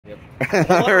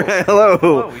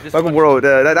Hello. Welcome world.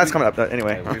 That's coming up.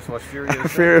 Anyway. We just watched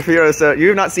Furiosa. Furiosa. You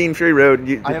have not seen Fury Road.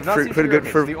 I have not seen Fury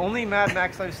Road. The only Mad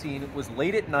Max I've seen was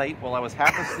late at night while I was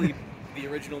half asleep. The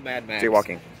original Mad Max.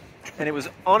 Jaywalking. And it was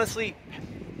honestly.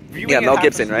 Mel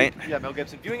Gibson, right? Yeah, Mel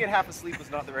Gibson. Viewing it half asleep was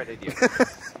not the right idea.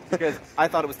 Because I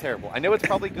thought it was terrible. I know it's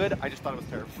probably good, I just thought it was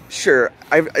terrible. Sure.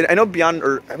 I know Beyond,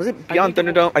 or was it Beyond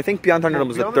Thunderdome? I think Beyond Thunderdome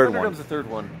was the third one. Thunderdome's the third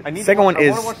one. I want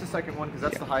to watch the second one because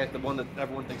that's the one that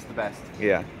everyone thinks is the best.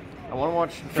 Yeah. I want to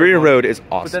watch Fury Road is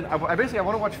awesome. But then I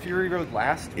want to watch Fury Road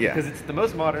last because it's the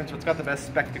most modern, so it's got the best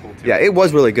spectacle to it. Yeah, it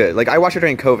was really good. Like I watched it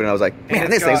during COVID and I was like, man,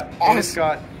 this thing's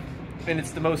awesome. And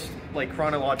it's the most like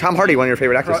chronological. Tom Hardy, one of your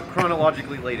favorite actors.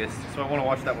 Chronologically latest, so I want to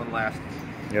watch that one last.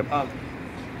 Yep.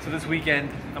 So this weekend,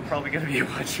 I'm probably going to be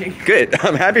watching. Good.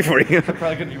 I'm happy for you. I'm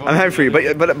probably going to be watching. I'm happy for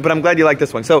you, but I'm glad you like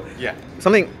this one. So yeah,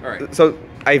 something. All right. So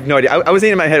I have no idea. I was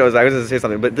thinking in my head. I was going to say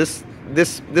something, but this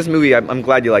movie, I'm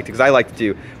glad you liked it because I liked it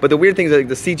too. But the weird thing is like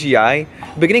the CGI,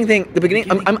 the beginning.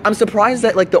 I'm surprised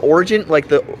that like the origin, like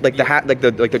the hat, like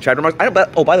the chapter marks.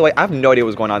 Oh, by the way, I have no idea what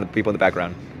was going on with the people in the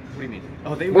background. What do you mean?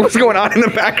 Oh, what was going on in the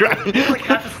background? They were like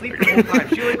half asleep the whole time.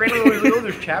 She like randomly was like, oh,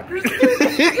 there's chapters?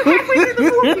 Halfway through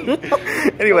the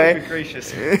movie. Anyway. Oh,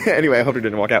 gracious. Anyway, I hope you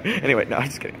didn't walk out. Anyway, no, I'm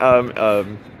just kidding.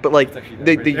 But like,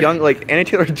 the young, like, Anna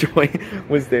Taylor-Joy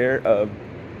was there.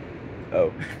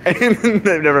 Oh.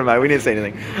 Never mind, we didn't say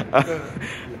anything.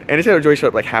 Anna Taylor-Joy showed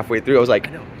up like halfway through. I was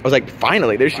like,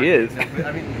 finally, there she is.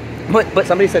 I mean, but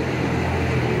somebody said,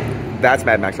 that's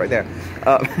Mad Max right there.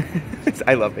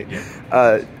 I love it.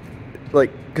 Yeah. Like,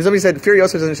 because somebody said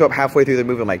Furiosa doesn't show up halfway through the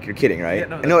movie. I'm like, you're kidding, right? Yeah,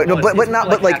 but not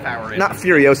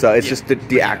Furiosa. It's just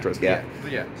the actress. Yeah.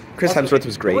 Chris Hemsworth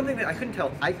was great. One thing that I couldn't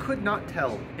tell, I could not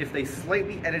tell if they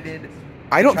slightly edited.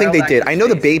 I don't think they did. I know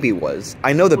the baby was.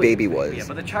 Yeah,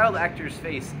 but the child actor's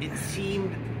face, it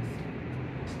seemed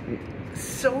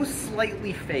so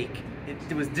slightly fake.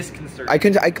 It was disconcerting. I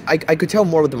could tell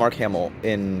more with the Mark Hamill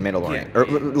in Mandalorian or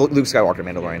Luke Skywalker in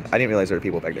Mandalorian. I didn't realize there were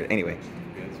people back there. Anyway.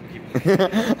 He's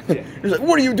like,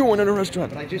 what are you doing in a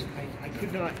restaurant? But I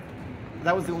could not.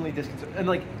 That was the only disconcert. And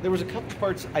like, there was a couple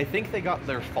parts. I think they got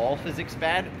their fall physics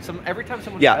bad. Every time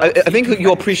someone. Yeah, I think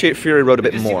you'll appreciate Fury Road a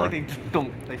bit more.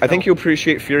 Like I think you'll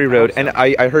appreciate Fury Road, and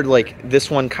I heard like this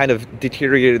one kind of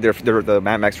deteriorated the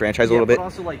Mad Max franchise a little bit. But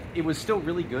also like it was still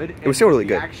really good. It was still really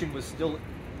good. The action was still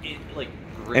like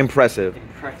great. Impressive.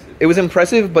 It was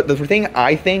impressive, but the thing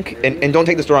I think, and don't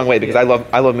take this the wrong way because I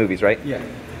love movies, right? Yeah.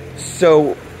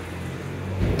 So.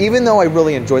 Even though I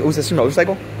really enjoyed it, was this a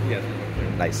motorcycle? Yeah.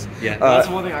 Nice. Yeah. That's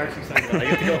one thing I actually excited about. I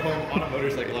get to go home on a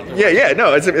motorcycle after. Yeah.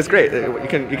 No, it's great.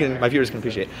 You can. My viewers can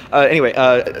appreciate. Anyway,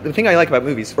 the thing I like about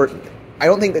movies, I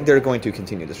don't think that they're going to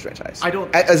continue this franchise. I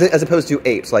don't. As opposed to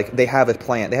Apes, like they have a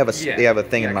plan. They have a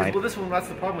thing in mind. Well, this one. That's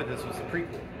the problem with this was the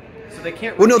prequel. So they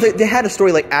can't. Well, no, they had a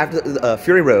story like after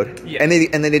Fury Road, and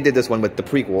then they did this one with the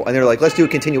prequel, and they're like, let's do a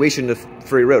continuation of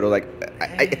Fury Road. Or like,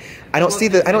 I don't see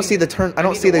the turn. I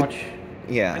don't see the.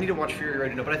 Yeah. I need to watch Fury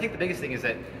Road, but I think the biggest thing is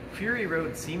that Fury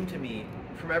Road seemed to me,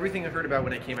 from everything I heard about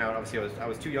when it came out, obviously I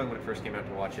was too young when it first came out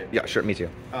to watch it. Yeah, sure, me too.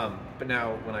 But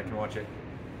now when I can watch it,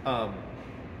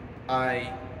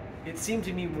 it seemed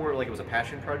to me more like it was a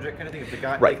passion project kind of thing. If the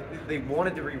guy, like, they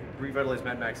wanted to revitalize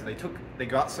Mad Max, and they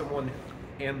got someone,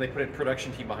 and they put a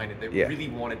production team behind it that really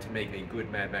wanted to make a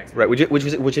good Mad Max movie. Right,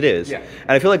 which it is. Yeah.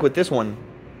 And I feel like with this one.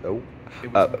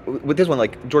 With this one,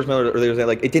 like George Miller earlier was saying,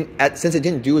 like it didn't since it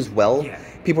didn't do as well. Yeah.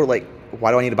 People are like,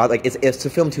 why do I need to buy? Like it's a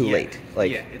film too late.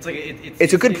 Like it's like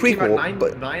it's a good prequel,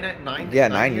 but 9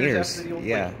 years. After the old,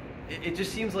 yeah, like, it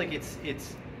just seems like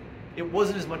it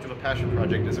wasn't as much of a passion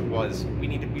project as it was.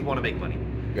 We want to make money.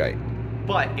 Right.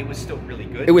 But it was still really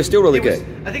good. It was still really good.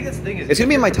 I think that's the thing is it's gonna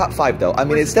be in my top 5 though. I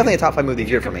mean, it's definitely a top 5 movie of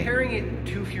the year for me. Comparing it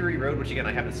to Fury Road, which again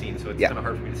I haven't seen, so it's kind of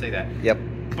hard for me to say that. Yep.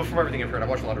 But from everything I've heard, I've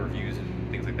watched a lot of reviews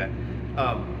and things like that.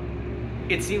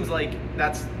 It seems like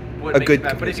that's what makes it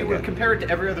bad. But if you were to compare it to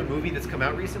every other movie that's come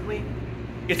out recently,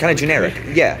 it's kind of generic.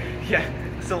 Yeah. Yeah.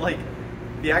 So like,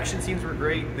 the action scenes were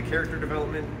great. The character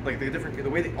development, like the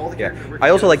way that all the characters were. I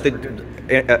also like the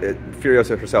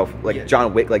Furiosa herself, like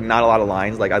John Wick, like not a lot of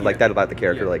lines. Like I like that about the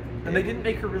character. Like, and they didn't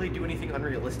make her really do anything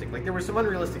unrealistic. Like there were some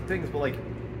unrealistic things, but like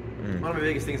one of the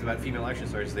biggest things about female action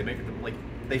stars is they make them like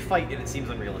they fight and it seems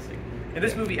unrealistic. In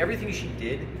this movie, everything she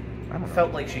did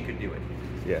felt like she could do it.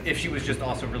 Yeah. If she was just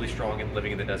also really strong and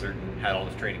living in the desert and had all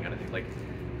this training kind of thing, like,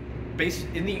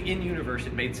 in universe,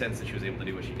 it made sense that she was able to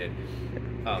do what she did.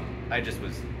 I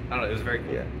don't know, it was very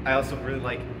cool. Yeah. I also really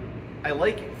like I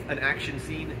like an action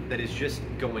scene that is just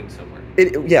going somewhere.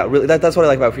 Yeah, really. That's what I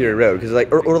like about Fury Road, because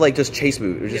like, or like just chase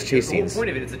movies, or just chase scenes. The whole point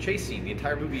of it is a chase scene. The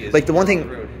entire movie is like the one thing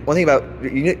about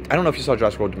I don't know if you saw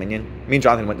Jurassic World Dominion. Me and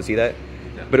Jonathan went to see that,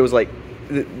 but it was like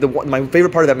my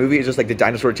favorite part of that movie is just like the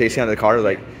dinosaur chasing out of the car.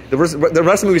 Like the rest of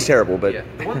the movie is terrible, but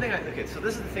the one thing so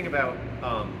this is the thing about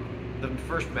the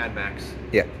first Mad Max.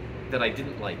 That I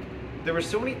didn't like. There were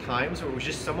so many times where it was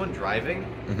just someone driving.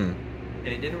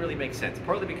 And it didn't really make sense.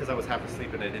 Partly because I was half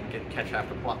asleep and I didn't catch half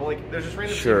the plot. But like, there's this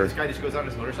random scene where this guy just goes on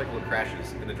his motorcycle and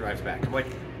crashes and then drives back. I'm like,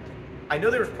 I know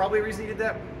there was probably a reason he did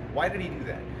that. Why did he do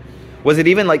that? Was it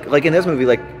even like in this movie,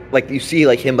 like you see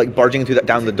like him like barging through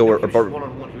down the door, or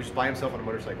one-on-one? He was just by himself on a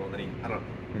motorcycle, and then I don't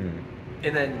know.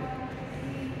 And then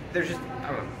there's just I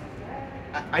don't know.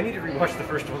 I need to rewatch the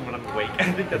first one when I'm awake.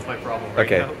 I think that's my problem right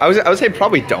now. I would say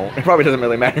probably don't. It probably doesn't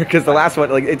really matter because the last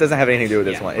one, like, it doesn't have anything to do with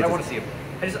this one. I want to see it.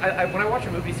 When I watch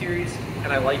a movie series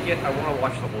and I like it, I want to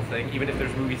watch the whole thing, even if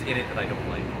there's movies in it that I don't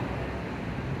like.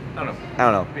 I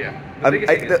don't know. Yeah.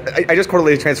 I just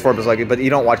correlated Transformers, like, but you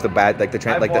don't watch the bad, like the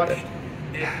I've watched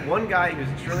one guy who's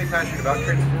extremely passionate about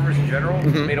Transformers in general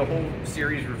made a whole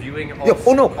series reviewing all.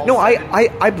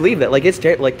 I believe that. Like it's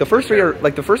like the first three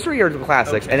are the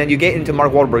classics, and then you get into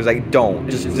Mark Wahlberg's like don't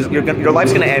just your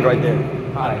life's gonna end right there.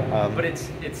 But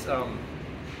it's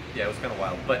yeah, it was kind of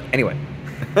wild. But anyway.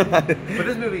 But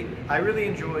this movie, I really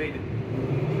enjoyed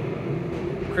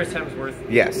Chris Hemsworth.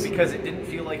 Yes. Because it didn't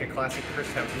feel like a classic Chris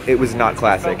Hemsworth. It was not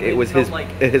classic. It was his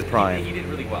prime. He did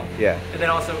really well. Yeah. And then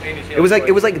also Andy Taylor.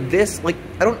 It was like this. Like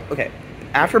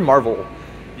after Marvel.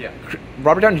 Yeah.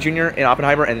 Robert Downey Jr. in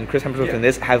Oppenheimer and Chris Hemsworth in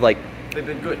this have like they've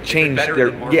been good. Changed better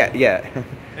their than Marvel. yeah.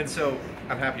 And so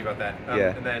I'm happy about that.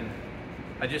 And then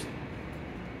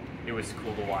it was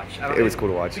cool to watch. It was cool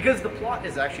to watch. Because the plot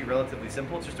is actually relatively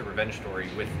simple. It's just a revenge story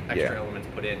with extra elements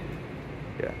put in.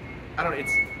 Yeah. I don't know.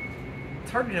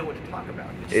 It's hard to know what to talk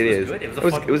about. It is. Good. It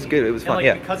was good. It was fun.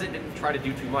 And because it didn't try to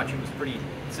do too much, it was pretty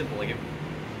simple. Like it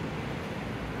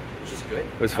was just good.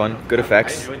 It was fun. Good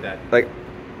effects. I enjoyed that. Like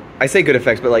I say good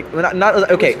effects, but like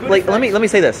not okay. Like let me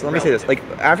say this. Let me say this. Like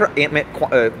after Ant-Man,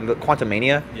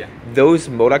 Quantumania, those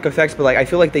MODOK effects, but like I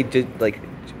feel like they did like.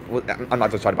 I'm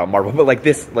not just talking about Marvel, but like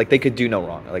this, like they could do no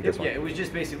wrong. Like this one. Yeah, it was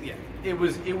just basically it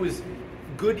was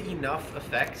good enough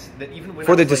effects that even when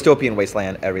for the dystopian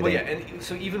wasteland, everything. Well, yeah, and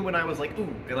so even when I was like, ooh,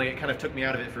 and like it kind of took me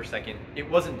out of it for a second. It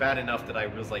wasn't bad enough that I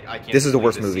was like, I can't. This is the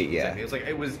worst movie. Scene. Yeah. Exactly.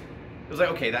 It was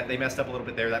like okay, that they messed up a little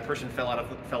bit there. That person fell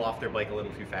off their bike a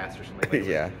little too fast or something. Like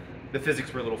yeah. The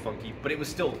physics were a little funky, but it was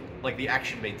still like the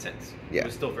action made sense. Yeah. It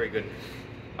was still very good.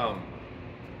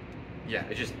 Yeah,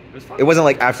 it was fun. It wasn't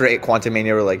like after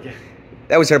Quantumania or like. Yeah.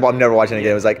 That was terrible. I'm never watching it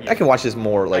again. It was like I can watch this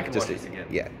more like just again.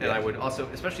 Yeah. And I would also,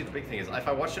 especially the big thing is, if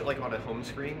I watched it like on a home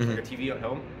screen, like a TV at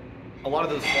home, a lot of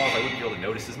those flaws I wouldn't be able to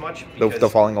notice as much. Because, the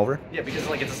falling over. Yeah, because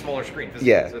like it's a smaller screen.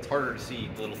 Yeah. So it's harder to see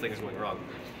the little things going wrong.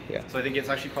 Yeah. So I think it's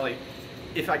actually probably,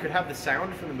 if I could have the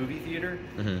sound from the movie theater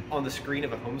on the screen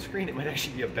of a home screen, it might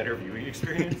actually be a better viewing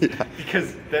experience.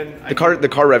 Because then the car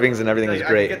revvings and everything is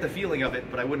great. I could get the feeling of it,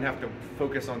 but I wouldn't have to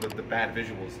focus on the bad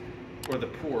visuals or the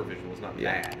poor visuals, not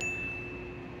bad.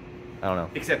 I don't know.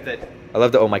 Except that I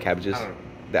love the "Oh My Cabbages,"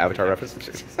 the Avatar reference.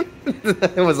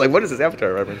 It was like, what is this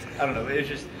Avatar reference? I don't know. It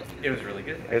was really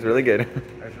good. It was really good.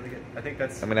 I think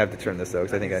that's. I'm gonna have to turn this though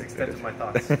because I think extent of my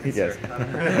thoughts. Yes.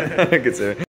 Good sir.